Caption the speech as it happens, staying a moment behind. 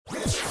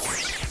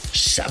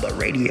Saba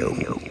Radio.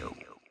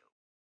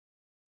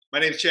 My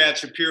name is Chad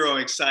Shapiro.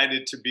 I'm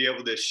excited to be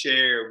able to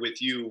share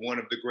with you one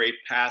of the great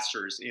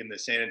pastors in the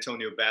San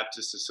Antonio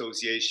Baptist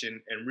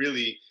Association and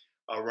really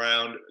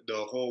around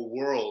the whole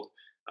world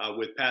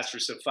with Pastor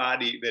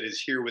Safadi that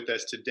is here with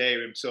us today.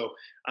 And so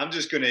I'm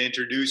just going to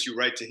introduce you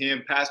right to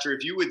him. Pastor,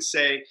 if you would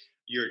say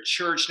your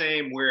church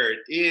name, where it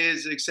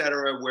is,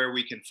 etc., where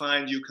we can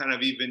find you, kind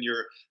of even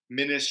your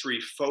ministry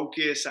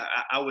focus.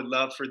 I would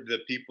love for the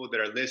people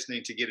that are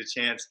listening to get a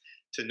chance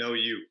to know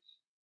you.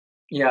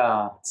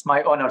 Yeah, it's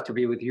my honor to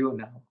be with you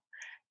now.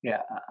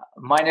 Yeah,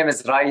 my name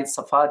is Raid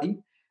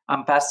Safadi.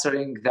 I'm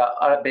pastoring the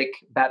Arabic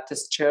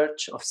Baptist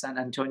Church of San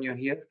Antonio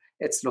here.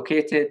 It's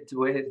located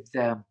with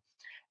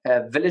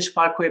Village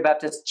Parkway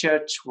Baptist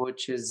Church,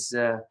 which is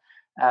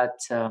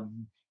at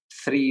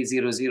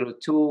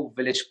 3002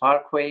 Village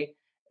Parkway.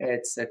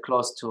 It's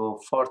close to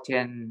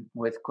 14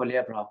 with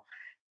Culebra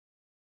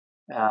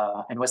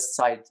and west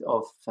side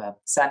of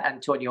San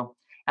Antonio.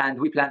 And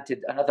we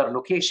planted another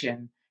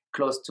location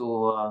close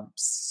to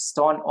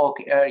Stone Oak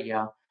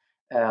area.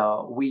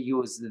 We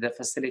use the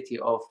facility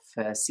of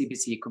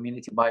CBC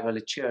Community Bible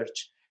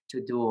Church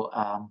to do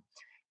a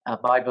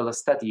Bible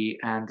study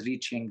and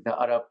reaching the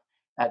Arab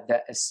at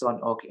the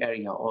Stone Oak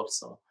area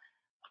also.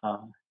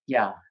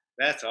 Yeah.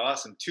 That's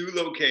awesome. 2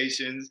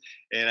 locations.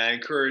 And I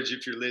encourage,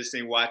 if you're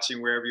listening,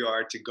 watching, wherever you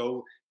are, to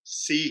go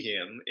see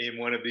him in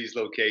one of these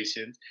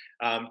locations.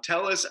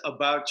 Tell us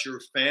about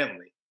your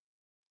family.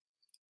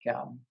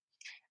 Yeah.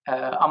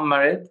 I'm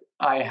married.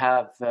 I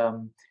have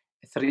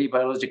 3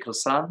 biological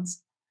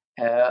sons.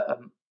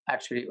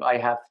 Actually, I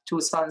have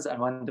 2 sons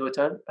and 1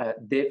 daughter.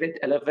 David,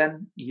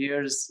 11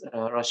 years.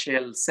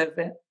 Rachel,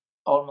 7.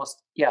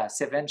 Almost,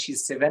 7.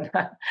 She's 7.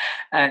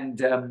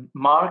 And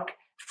Mark,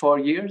 4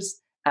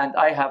 years. And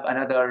I have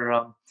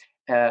another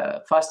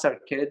foster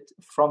kid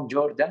from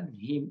Jordan.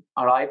 He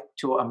arrived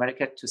to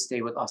America to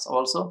stay with us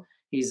also.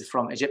 He's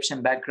from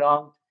Egyptian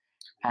background.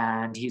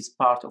 And he's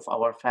part of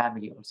our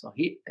family also.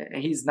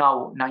 He's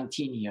now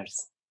 19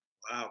 years.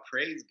 Wow,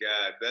 praise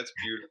God. That's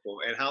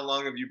beautiful. And how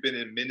long have you been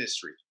in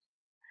ministry?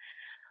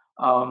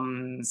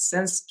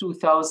 Since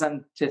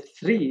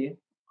 2003,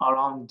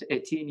 around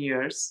 18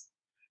 years.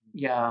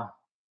 Yeah.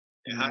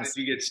 And how did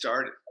you get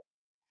started?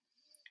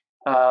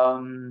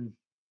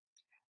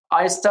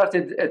 I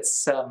started,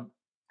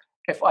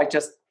 if I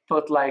just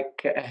put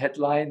like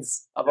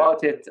headlines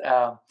about it,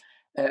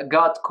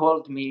 God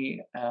called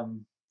me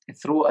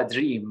through a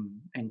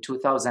dream in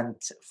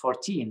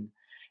 2014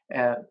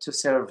 to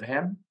serve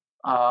him.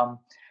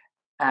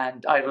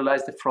 And I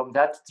realized from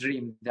that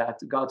dream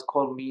that God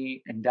called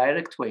me in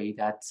direct way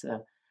that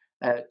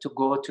to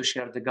go to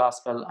share the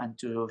gospel and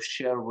to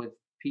share with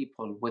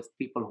people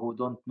who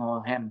don't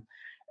know him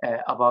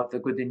about the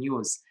good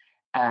news.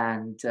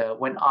 And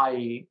when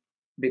I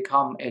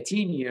become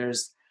 18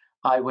 years,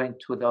 I went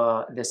to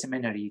the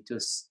seminary to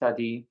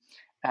study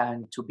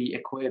and to be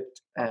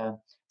equipped.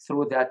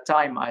 Through that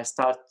time, I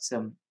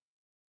started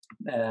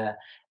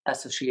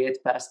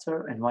associate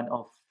pastor in one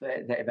of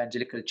the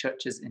evangelical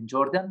churches in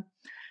Jordan.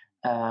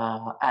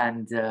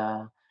 And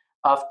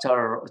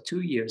after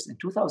 2 years, in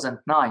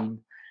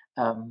 2009,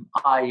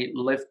 I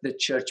left the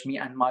church, me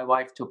and my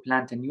wife, to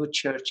plant a new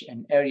church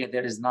in area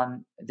there's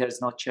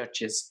no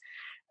churches.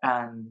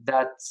 And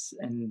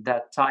in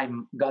that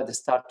time, God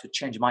started to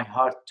change my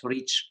heart to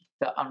reach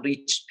the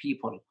unreached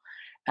people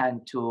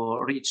and to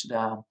reach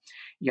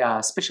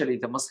especially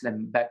the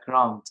Muslim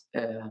background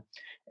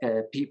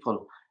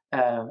people.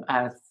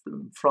 And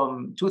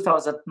from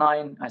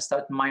 2009, I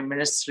started my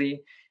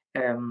ministry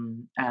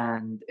and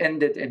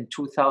ended in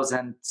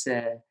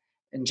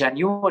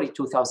January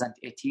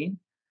 2018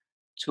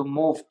 to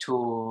move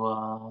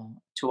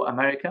to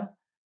America,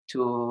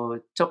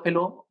 to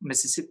Tupelo,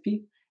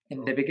 Mississippi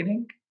in the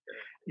beginning.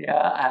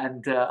 Yeah,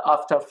 and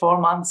after 4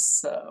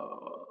 months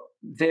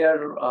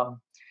there,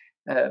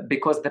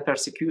 because the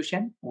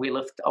persecution, we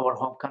left our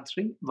home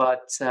country.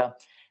 But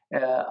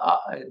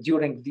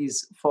during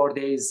these 4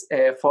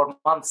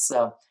 months,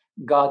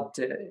 God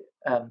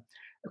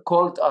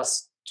called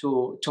us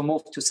to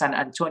move to San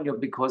Antonio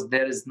because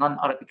there is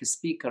non-Arabic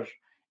speaker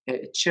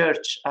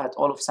church at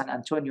all of San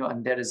Antonio,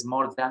 and there is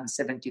more than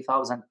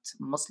 70,000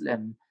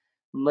 Muslim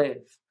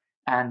live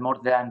and more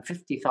than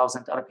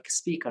 50,000 Arabic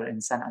speaker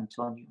in San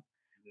Antonio.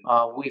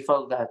 We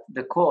felt that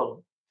the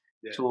call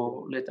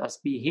to let us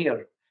be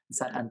here in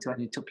San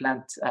Antonio to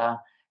plant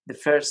the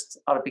first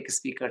Arabic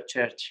speaker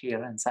church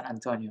here in San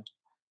Antonio.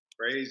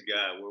 Praise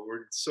God. Well,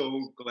 we're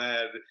so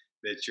glad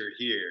that you're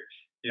here.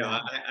 You know,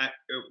 I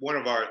one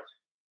of our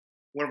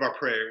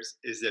prayers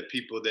is that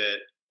people that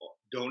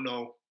don't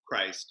know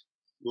Christ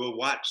will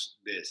watch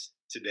this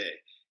today.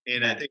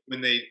 And I think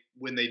when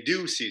they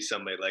do see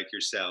somebody like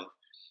yourself,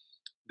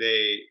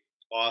 they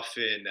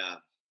often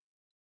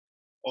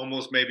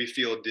almost maybe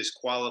feel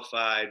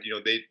disqualified. You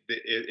know, they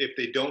if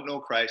they don't know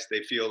Christ,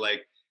 they feel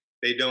like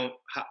they don't.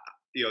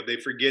 You know, they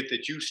forget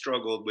that you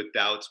struggled with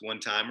doubts one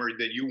time, or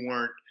that you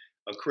weren't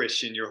a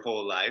Christian your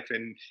whole life,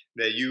 and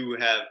that you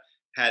have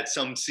had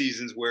some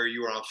seasons where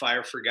you were on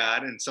fire for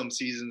God, and some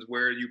seasons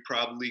where you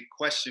probably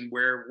questioned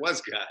where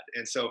was God.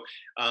 And so,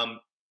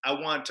 I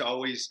want to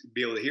always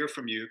be able to hear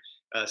from you,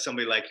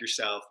 somebody like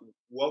yourself.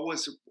 What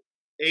was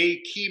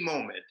a key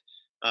moment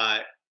uh,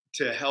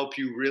 to help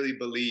you really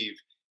believe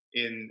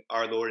in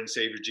our Lord and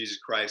Savior Jesus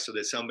Christ, so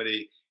that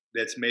somebody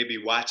that's maybe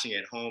watching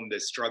at home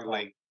that's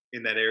struggling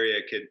in that area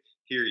could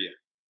hear you?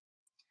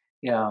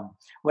 Yeah,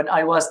 when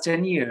I was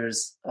 10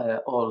 years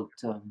old,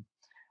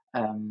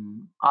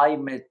 I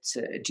met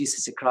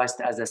Jesus Christ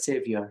as a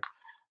savior,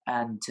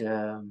 and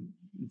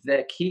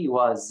the key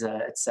was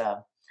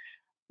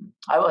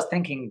I was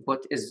thinking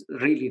what is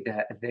really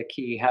the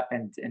key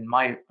happened in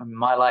my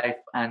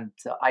life, and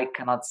I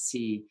cannot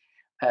see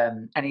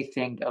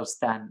anything else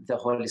than the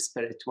Holy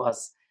Spirit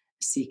was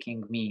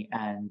seeking me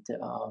and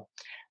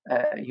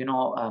you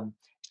know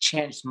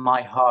changed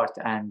my heart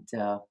and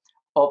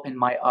opened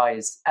my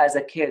eyes as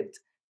a kid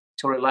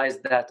to realize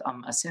that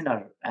I'm a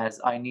sinner,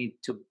 as I need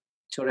to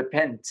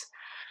repent.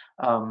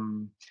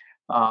 Um,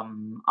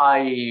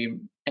 I,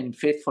 in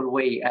faithful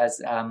way, as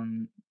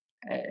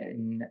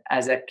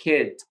a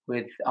kid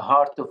with a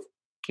heart of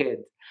kid,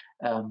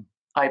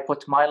 I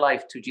put my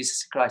life to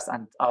Jesus Christ,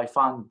 and I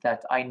found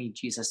that I need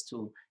Jesus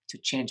to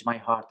change my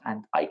heart,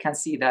 and I can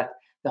see that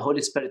the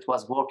Holy Spirit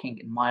was working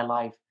in my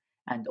life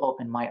and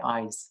opened my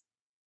eyes.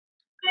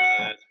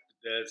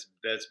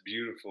 That's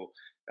beautiful.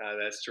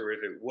 That's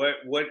terrific.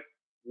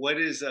 What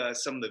is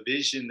some of the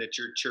vision that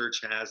your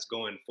church has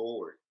going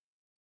forward?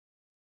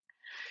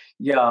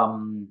 Yeah.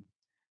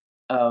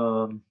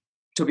 Um,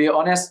 to be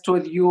honest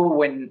with you,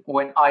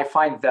 when I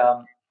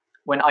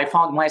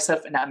found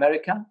myself in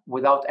America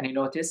without any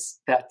notice,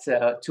 that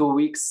 2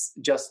 weeks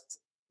just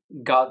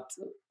God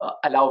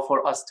allow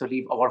for us to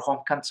leave our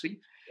home country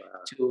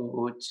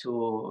Wow.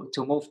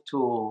 to move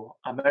to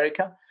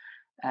America,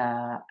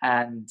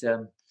 and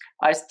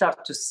I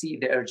start to see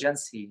the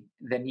urgency,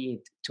 the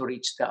need to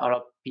reach the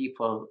Arab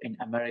people in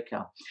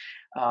America.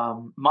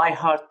 My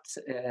heart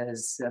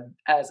is,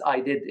 as I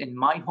did in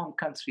my home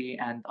country,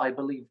 and I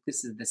believe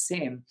this is the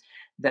same,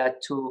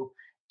 that to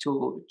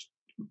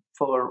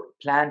for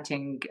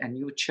planting a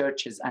new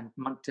churches and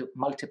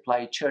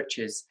multiply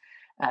churches,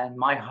 and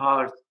my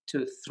heart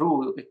to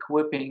through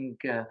equipping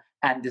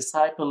and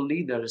disciple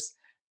leaders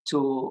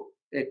to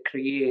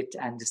create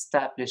and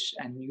establish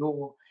a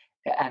new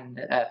and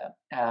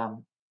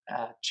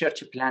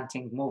church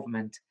planting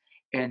movement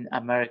in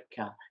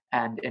America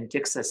and in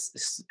Texas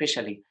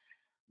especially.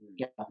 Mm.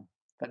 Yeah,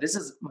 but this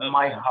is Love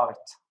my that. heart.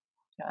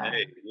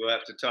 Hey, we'll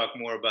have to talk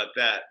more about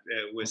that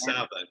with Yeah,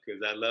 Saba,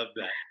 because I love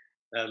that.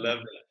 I love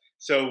yeah, that.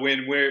 So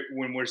when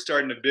we're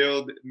starting to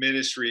build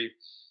ministry,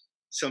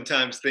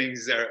 sometimes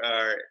things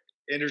are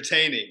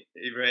entertaining,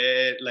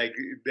 right? Like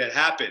that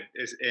happen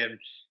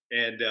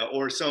and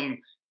or some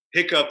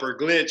hiccup or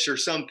glitch or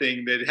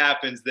something that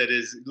happens that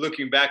is,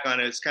 looking back on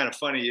it, it's kind of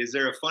funny. Is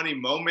there a funny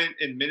moment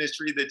in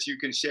ministry that you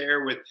can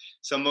share with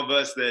some of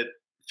us that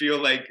feel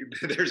like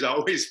there's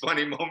always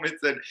funny moments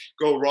that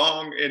go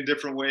wrong in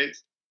different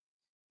ways?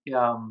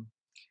 yeah.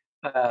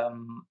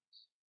 Um,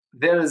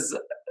 there is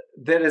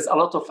there is a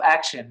lot of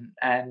action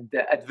and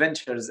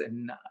adventures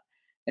in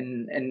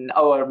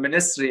our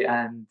ministry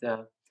and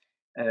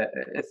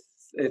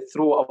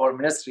through our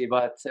ministry,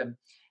 but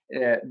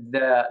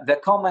the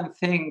common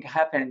thing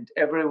happened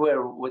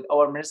everywhere with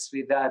our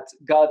ministry, that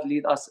God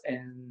lead us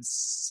in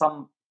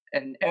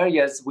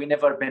areas we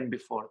never been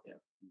before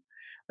there.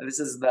 This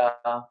is the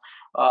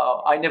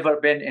I never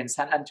been in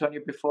San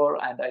Antonio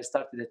before, and I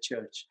started a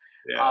church.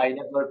 Yeah. I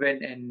never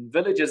been in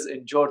villages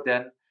in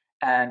Jordan,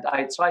 and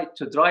I tried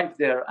to drive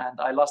there, and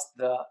I lost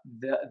the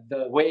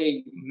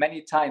way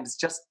many times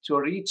just to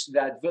reach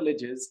that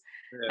villages.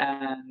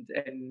 Yeah. And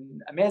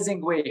in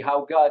amazing way,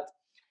 how God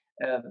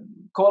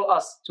call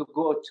us to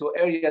go to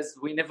areas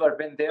we never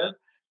been there. All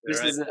This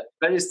right. is a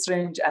very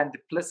strange and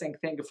blessing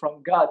thing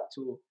from God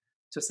to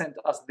send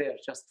us there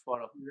just for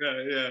a Yeah,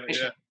 yeah, yeah.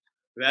 mission.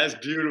 That's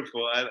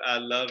beautiful. I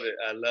love it.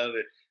 I love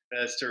it.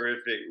 That's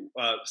terrific.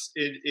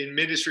 In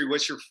ministry,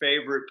 what's your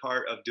favorite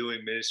part of doing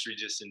ministry,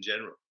 just in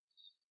general?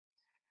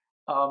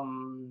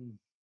 Um,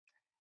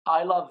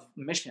 I love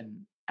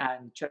mission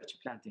and church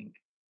planting.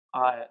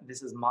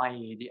 This is my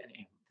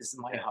DNA. This is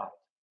my Yeah, heart.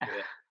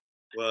 yeah.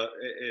 Well,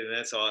 and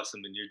that's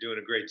awesome, and you're doing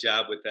a great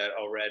job with that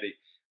already.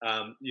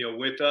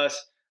 With us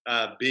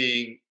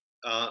being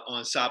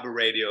on Saba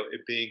Radio,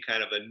 it being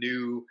kind of a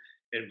new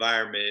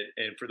environment,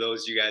 and for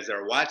those of you guys that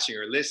are watching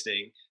or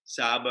listening,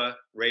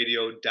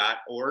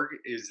 sabaradio.org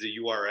is the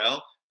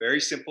URL. Very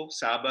simple,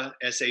 Saba,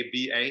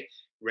 SABA,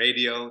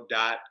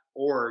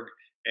 radio.org,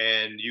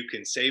 and you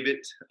can save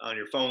it on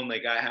your phone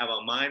like I have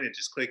on mine, and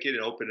just click it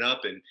and open it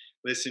up and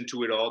listen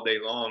to it all day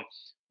long.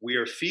 We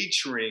are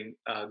featuring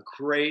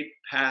great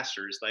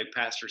pastors like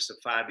Pastor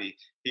Safadi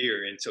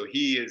here. And so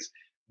he is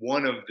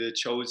one of the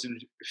chosen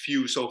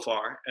few so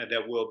far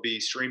that will be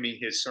streaming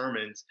his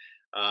sermons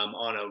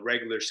on a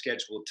regular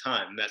scheduled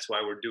time. That's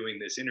why we're doing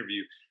this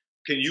interview.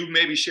 Can you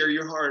maybe share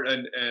your heart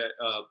and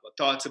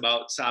thoughts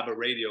about Saba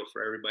Radio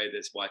for everybody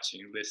that's watching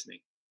and listening?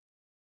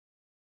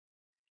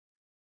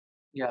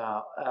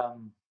 Yeah.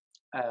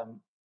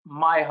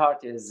 My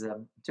heart is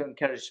to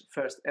encourage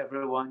first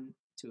everyone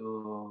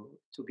to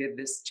get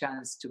this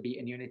chance to be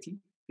in unity,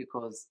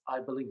 because I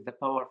believe the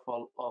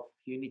powerful of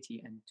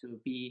unity and to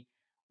be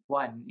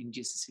one in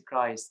Jesus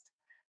Christ.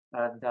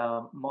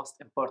 The most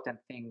important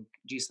thing,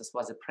 Jesus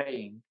was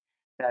praying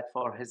that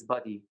for his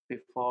body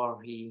before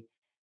he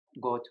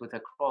go to the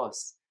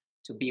cross,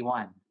 to be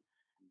one.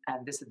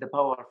 And this is the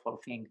powerful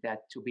thing,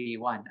 that to be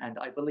one. And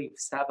I believe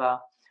Saba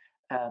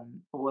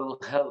will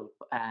help,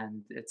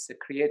 and it's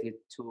created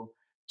to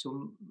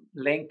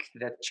link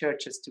the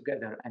churches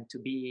together and to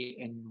be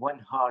in one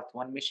heart,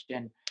 one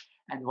mission,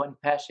 and one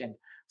passion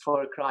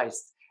for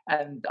Christ.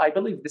 And I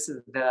believe this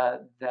is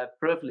the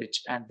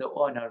privilege and the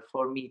honor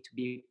for me to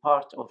be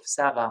part of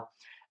Saba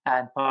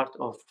and part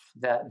of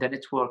the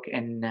network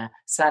in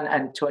San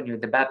Antonio,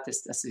 the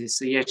Baptist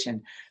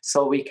Association,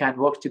 so we can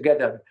work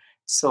together,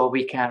 so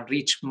we can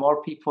reach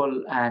more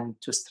people and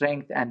to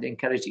strengthen and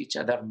encourage each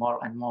other more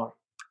and more.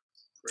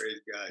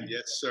 Praise God.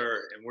 Yes,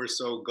 sir. And we're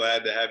so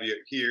glad to have you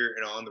here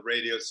and on the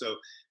radio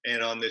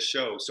and on this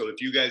show. So if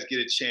you guys get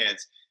a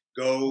chance,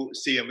 go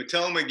see them. But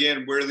tell them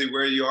again, really,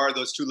 where you are,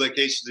 those two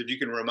locations, if you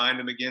can remind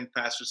them again,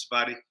 Pastor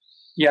Safadi.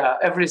 Yeah,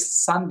 every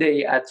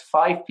Sunday at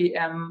 5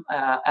 p.m.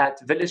 At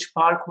Village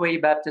Parkway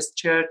Baptist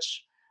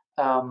Church,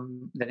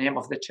 the name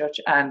of the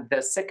church. And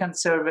the second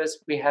service,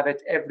 we have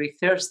it every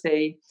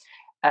Thursday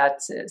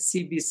at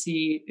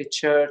CBC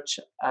Church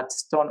at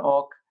Stone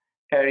Oak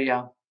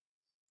area.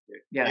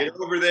 Yeah. Get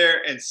over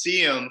there and see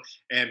him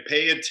and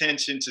pay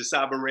attention to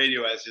Saba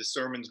Radio as his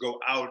sermons go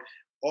out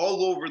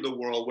all over the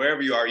world,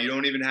 wherever you are. You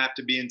don't even have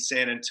to be in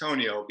San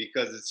Antonio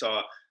because it's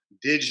a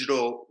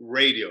digital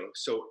radio.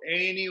 So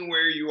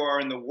anywhere you are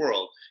in the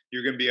world,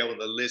 you're going to be able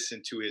to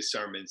listen to his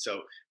sermon.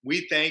 So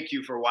we thank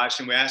you for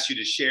watching. We ask you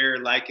to share,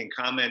 like, and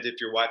comment if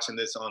you're watching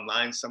this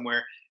online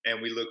somewhere. And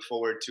we look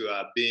forward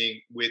to being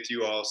with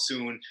you all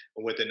soon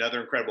with another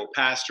incredible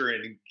pastor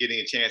and getting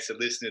a chance to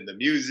listen to the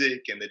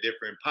music and the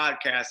different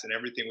podcasts and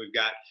everything we've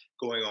got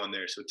going on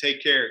there. So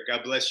take care.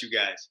 God bless you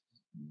guys.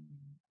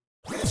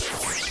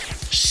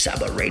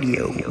 Saba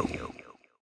Radio.